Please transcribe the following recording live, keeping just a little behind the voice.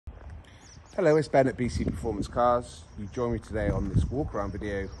Hello, it's Ben at BC Performance Cars. You join me today on this walk around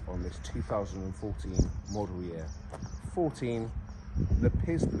video on this 2014 model year 14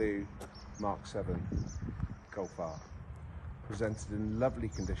 Lapiz Blue Mark 7 Golf R. Presented in lovely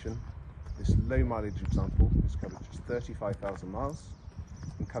condition. This low mileage example has covered just 35,000 miles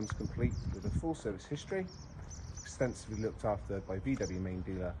and comes complete with a full service history, extensively looked after by VW main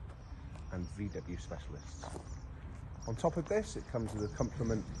dealer and VW specialists. On top of this, it comes with a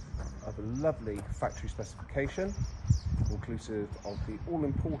complement of a lovely factory specification, inclusive of the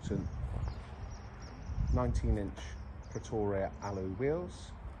all-important 19-inch Pretoria alloy wheels.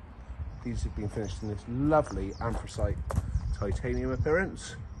 These have been finished in this lovely anthracite titanium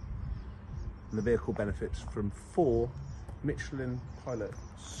appearance. And the vehicle benefits from 4 Michelin Pilot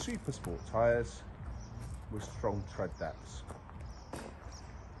Super Sport tyres with strong tread depths.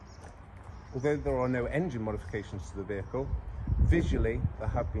 Although there are no engine modifications to the vehicle, visually there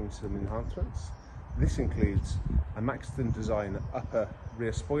have been some enhancements. This includes a Maxton design upper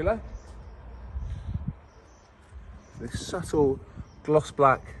rear spoiler, this subtle gloss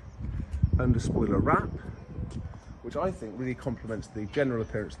black under spoiler wrap, which I think really complements the general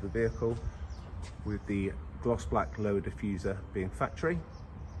appearance of the vehicle, with the gloss black lower diffuser being factory.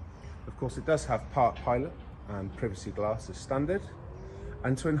 Of course, it does have Park Pilot and privacy glass as standard.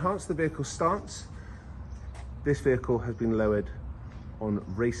 And to enhance the vehicle's stance, this vehicle has been lowered on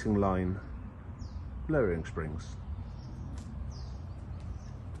racing line lowering springs.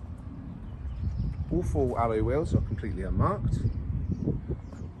 All 4 alloy wheels are completely unmarked,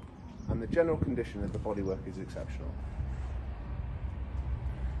 and the general condition of the bodywork is exceptional.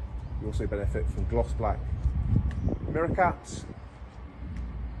 You also benefit from gloss black mirror caps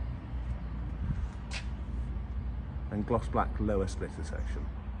and gloss black lower splitter section.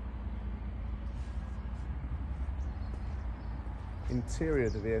 Interior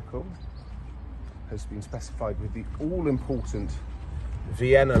of the vehicle has been specified with the all-important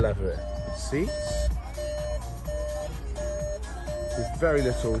Vienna leather seats, with very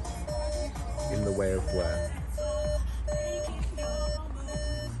little in the way of wear.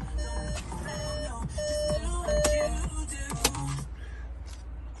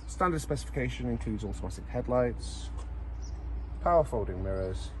 Standard specification includes automatic headlights, power folding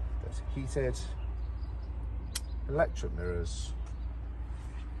mirrors, there's heated, electric mirrors,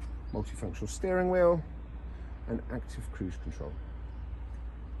 multifunctional steering wheel and active cruise control.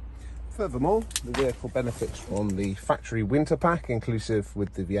 Furthermore, the vehicle benefits from the factory winter pack inclusive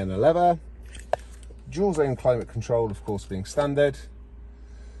with the Vienna leather, dual zone climate control of course being standard,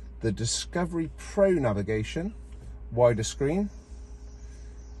 the Discovery Pro navigation, wider screen,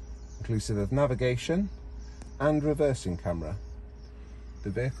 inclusive of navigation and reversing camera. The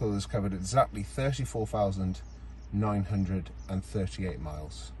vehicle has covered exactly 34,938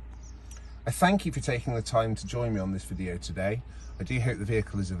 miles. I thank you for taking the time to join me on this video today. I do hope the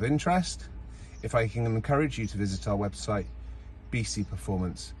vehicle is of interest. If I can encourage you to visit our website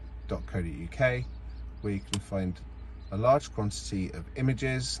bcperformance.co.uk, where you can find a large quantity of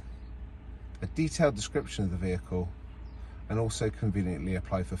images, a detailed description of the vehicle, and also conveniently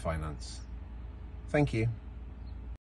apply for finance. Thank you.